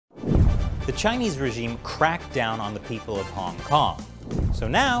The Chinese regime cracked down on the people of Hong Kong. So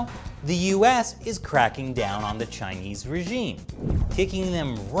now, the US is cracking down on the Chinese regime, kicking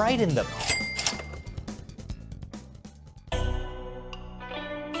them right in the...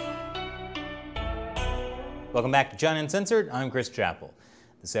 Welcome back to China Uncensored. I'm Chris Chappell.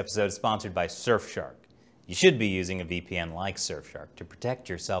 This episode is sponsored by Surfshark. You should be using a VPN like Surfshark to protect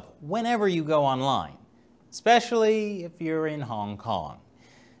yourself whenever you go online, especially if you're in Hong Kong.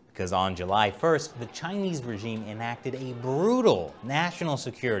 Because on July 1st, the Chinese regime enacted a brutal national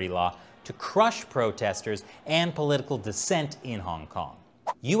security law to crush protesters and political dissent in Hong Kong.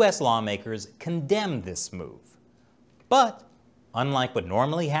 US lawmakers condemned this move. But, unlike what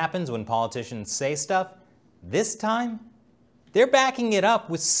normally happens when politicians say stuff, this time, they're backing it up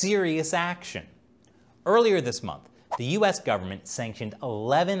with serious action. Earlier this month, the US government sanctioned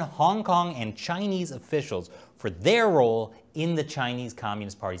 11 Hong Kong and Chinese officials for their role in the Chinese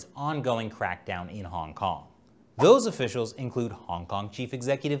Communist Party's ongoing crackdown in Hong Kong. Those officials include Hong Kong Chief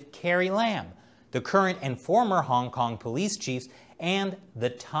Executive Carrie Lam, the current and former Hong Kong police chiefs, and the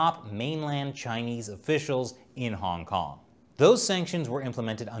top mainland Chinese officials in Hong Kong. Those sanctions were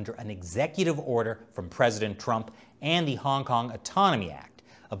implemented under an executive order from President Trump and the Hong Kong Autonomy Act,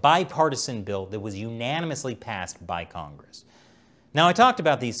 a bipartisan bill that was unanimously passed by Congress. Now, I talked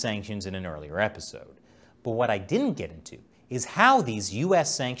about these sanctions in an earlier episode, but what I didn't get into is how these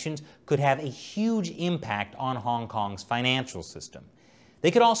US sanctions could have a huge impact on Hong Kong's financial system.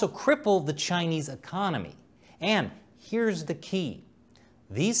 They could also cripple the Chinese economy. And here's the key.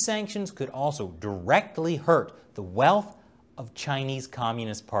 These sanctions could also directly hurt the wealth of Chinese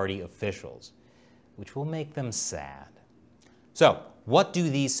Communist Party officials, which will make them sad. So, what do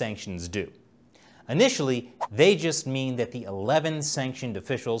these sanctions do? Initially, they just mean that the 11 sanctioned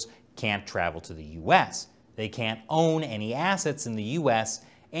officials can't travel to the US, they can't own any assets in the US,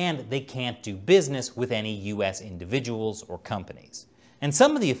 and they can't do business with any US individuals or companies. And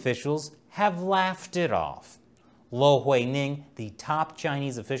some of the officials have laughed it off. Lo Huining, the top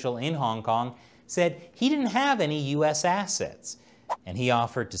Chinese official in Hong Kong, said he didn't have any US assets, and he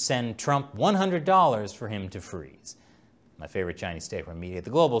offered to send Trump $100 for him to freeze. My favorite Chinese state-run media, the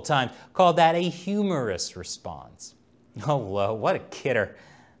Global Times, called that a humorous response. Oh, Lo, what a kidder.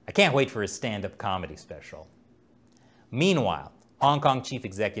 I can't wait for his stand-up comedy special. Meanwhile, Hong Kong Chief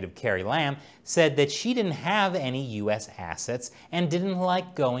Executive Carrie Lam said that she didn't have any US assets and didn't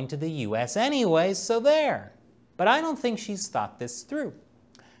like going to the US anyway, so there. But I don't think she's thought this through.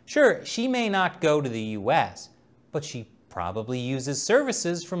 Sure, she may not go to the US, but she probably uses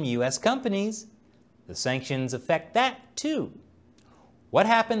services from US companies. The sanctions affect that too. What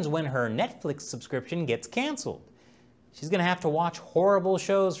happens when her Netflix subscription gets canceled? She's going to have to watch horrible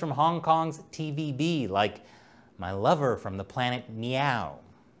shows from Hong Kong's TVB, like My Lover from the Planet Meow.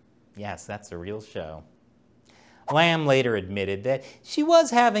 Yes, that's a real show. Lam later admitted that she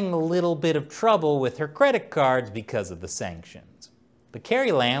was having a little bit of trouble with her credit cards because of the sanctions. But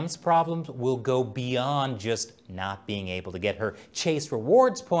Carrie Lam's problems will go beyond just not being able to get her Chase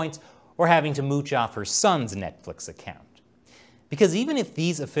Rewards points or having to mooch off her son's Netflix account. Because even if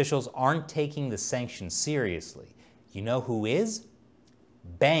these officials aren't taking the sanctions seriously, you know who is?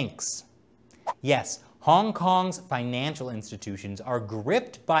 Banks. Yes, Hong Kong's financial institutions are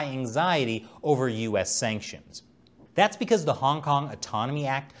gripped by anxiety over US sanctions. That's because the Hong Kong Autonomy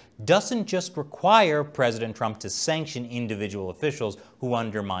Act doesn't just require President Trump to sanction individual officials who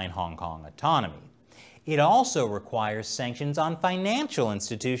undermine Hong Kong autonomy. It also requires sanctions on financial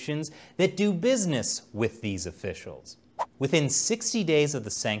institutions that do business with these officials. Within 60 days of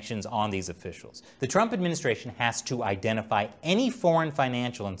the sanctions on these officials, the Trump administration has to identify any foreign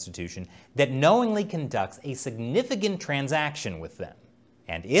financial institution that knowingly conducts a significant transaction with them.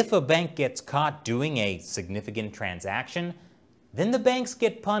 And if a bank gets caught doing a significant transaction, then the banks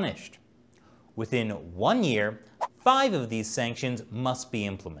get punished. Within 1 year, 5 of these sanctions must be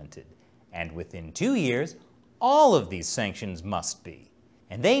implemented. And within 2 years, all of these sanctions must be.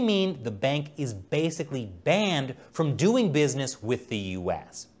 And they mean the bank is basically banned from doing business with the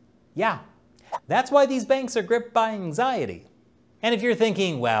US. Yeah, that's why these banks are gripped by anxiety. And if you're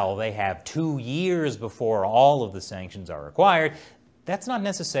thinking, well, they have 2 years before all of the sanctions are required, that's not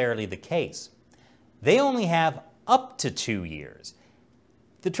necessarily the case. They only have up to 2 years.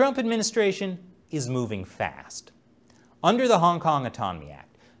 The Trump administration is moving fast. Under the Hong Kong Autonomy Act,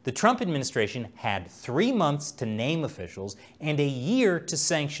 the Trump administration had 3 months to name officials and a year to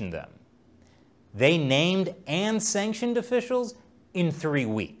sanction them. They named and sanctioned officials in 3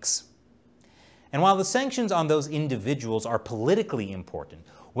 weeks. And while the sanctions on those individuals are politically important,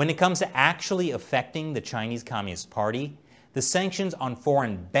 when it comes to actually affecting the Chinese Communist Party, the sanctions on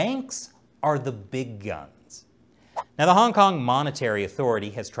foreign banks are the big guns. Now, the Hong Kong Monetary Authority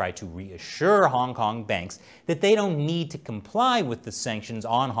has tried to reassure Hong Kong banks that they don't need to comply with the sanctions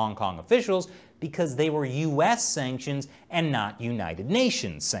on Hong Kong officials because they were US sanctions and not United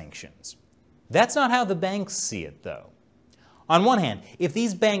Nations sanctions. That's not how the banks see it, though. On one hand, if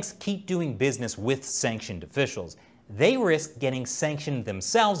these banks keep doing business with sanctioned officials, they risk getting sanctioned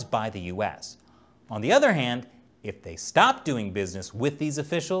themselves by the US. On the other hand, if they stop doing business with these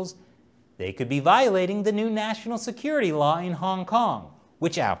officials, they could be violating the new national security law in Hong Kong,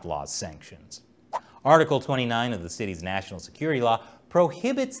 which outlaws sanctions. Article 29 of the city's national security law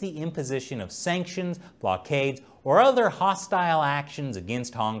prohibits the imposition of sanctions, blockades, or other hostile actions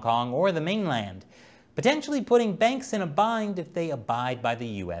against Hong Kong or the mainland, potentially putting banks in a bind if they abide by the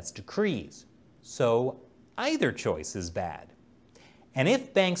US decrees. So either choice is bad. And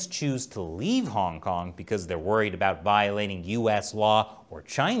if banks choose to leave Hong Kong because they're worried about violating US law or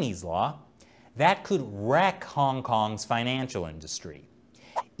Chinese law, that could wreck Hong Kong's financial industry.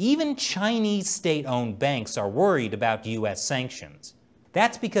 Even Chinese state-owned banks are worried about US sanctions.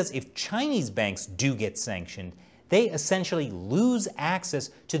 That's because if Chinese banks do get sanctioned, they essentially lose access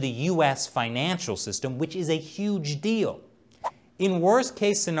to the US financial system, which is a huge deal. In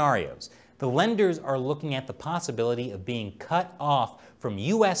worst-case scenarios, the lenders are looking at the possibility of being cut off from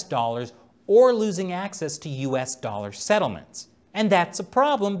US dollars or losing access to US dollar settlements. And that's a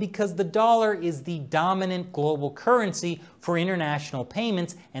problem because the dollar is the dominant global currency for international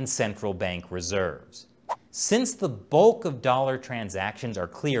payments and central bank reserves. Since the bulk of dollar transactions are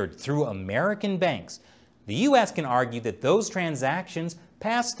cleared through American banks, the US can argue that those transactions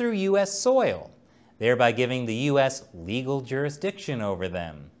pass through US soil, thereby giving the US legal jurisdiction over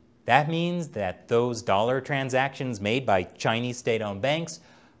them. That means that those dollar transactions made by Chinese state-owned banks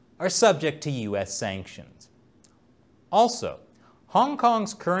are subject to US sanctions. Also, Hong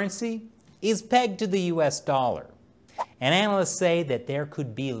Kong's currency is pegged to the US dollar, and analysts say that there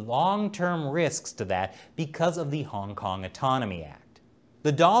could be long-term risks to that because of the Hong Kong Autonomy Act.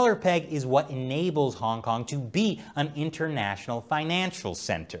 The dollar peg is what enables Hong Kong to be an international financial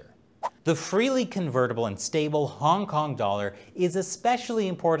center. The freely convertible and stable Hong Kong dollar is especially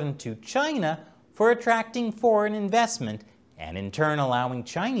important to China for attracting foreign investment and in turn allowing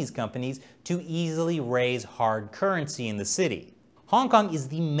Chinese companies to easily raise hard currency in the city. Hong Kong is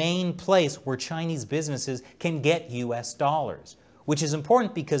the main place where Chinese businesses can get US dollars, which is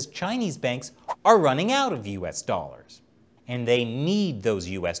important because Chinese banks are running out of US dollars. And they need those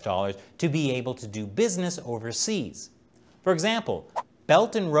US dollars to be able to do business overseas. For example,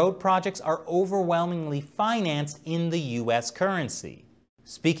 Belt and Road projects are overwhelmingly financed in the US currency.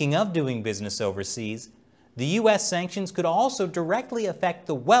 Speaking of doing business overseas, the US sanctions could also directly affect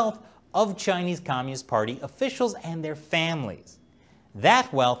the wealth of Chinese Communist Party officials and their families.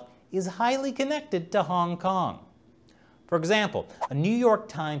 That wealth is highly connected to Hong Kong. For example, a New York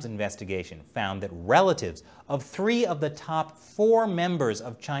Times investigation found that relatives of 3 of the top 4 members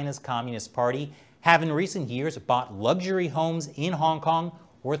of China's Communist Party have in recent years bought luxury homes in Hong Kong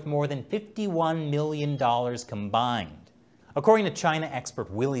worth more than $51 million combined. According to China expert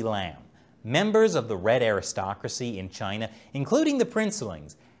Carrie Lam, members of the red aristocracy in China, including the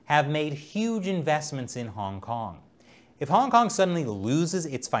princelings, have made huge investments in Hong Kong. If Hong Kong suddenly loses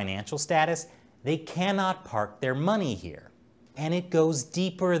its financial status, they cannot park their money here. And it goes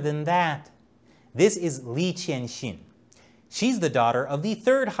deeper than that. This is Li Qianxin. She's the daughter of the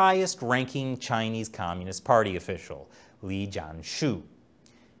 3rd highest ranking Chinese Communist Party official, Li Jianshu.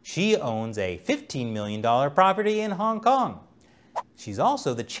 She owns a $15 million property in Hong Kong. She's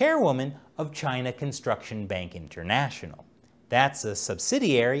also the chairwoman of China Construction Bank International. That's a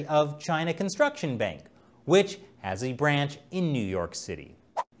subsidiary of China Construction Bank, which has a branch in New York City.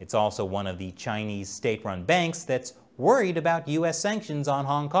 It's also one of the Chinese state-run banks that's worried about US sanctions on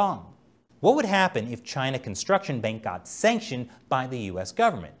Hong Kong. What would happen if China Construction Bank got sanctioned by the US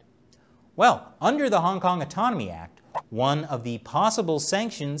government? Well, under the Hong Kong Autonomy Act, one of the possible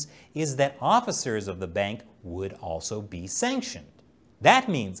sanctions is that officers of the bank would also be sanctioned. That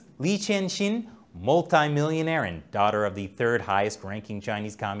means Li Qianxin, multimillionaire and daughter of the 3rd highest ranking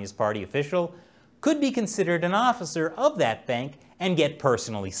Chinese Communist Party official, could be considered an officer of that bank and get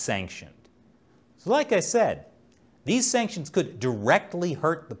personally sanctioned. So like I said, these sanctions could directly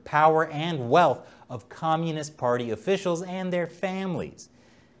hurt the power and wealth of Communist Party officials and their families.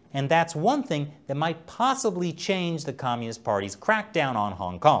 And that's one thing that might possibly change the Communist Party's crackdown on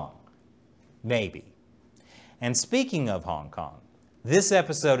Hong Kong. Maybe. And speaking of Hong Kong, this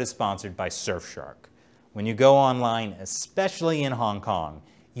episode is sponsored by Surfshark. When you go online, especially in Hong Kong,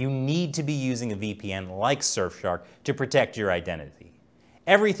 you need to be using a VPN like Surfshark to protect your identity.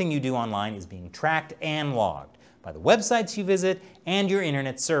 Everything you do online is being tracked and logged by the websites you visit and your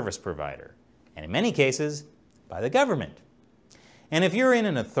internet service provider, and in many cases, by the government. And if you're in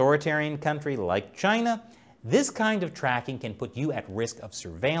an authoritarian country like China, this kind of tracking can put you at risk of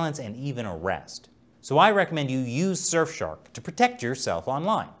surveillance and even arrest. So I recommend you use Surfshark to protect yourself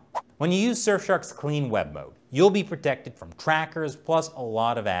online. When you use Surfshark's clean web mode, you'll be protected from trackers plus a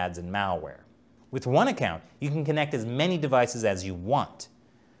lot of ads and malware. With one account, you can connect as many devices as you want.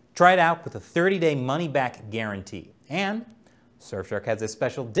 Try it out with a 30-day money-back guarantee. And Surfshark has a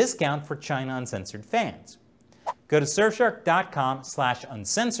special discount for China Uncensored fans. Go to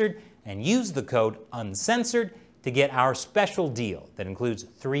surfshark.com/uncensored and use the code UNCENSORED to get our special deal that includes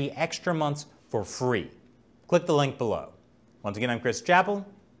 3 extra months for free. Click the link below. Once again, I'm Chris Chappell.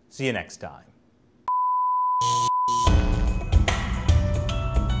 See you next time.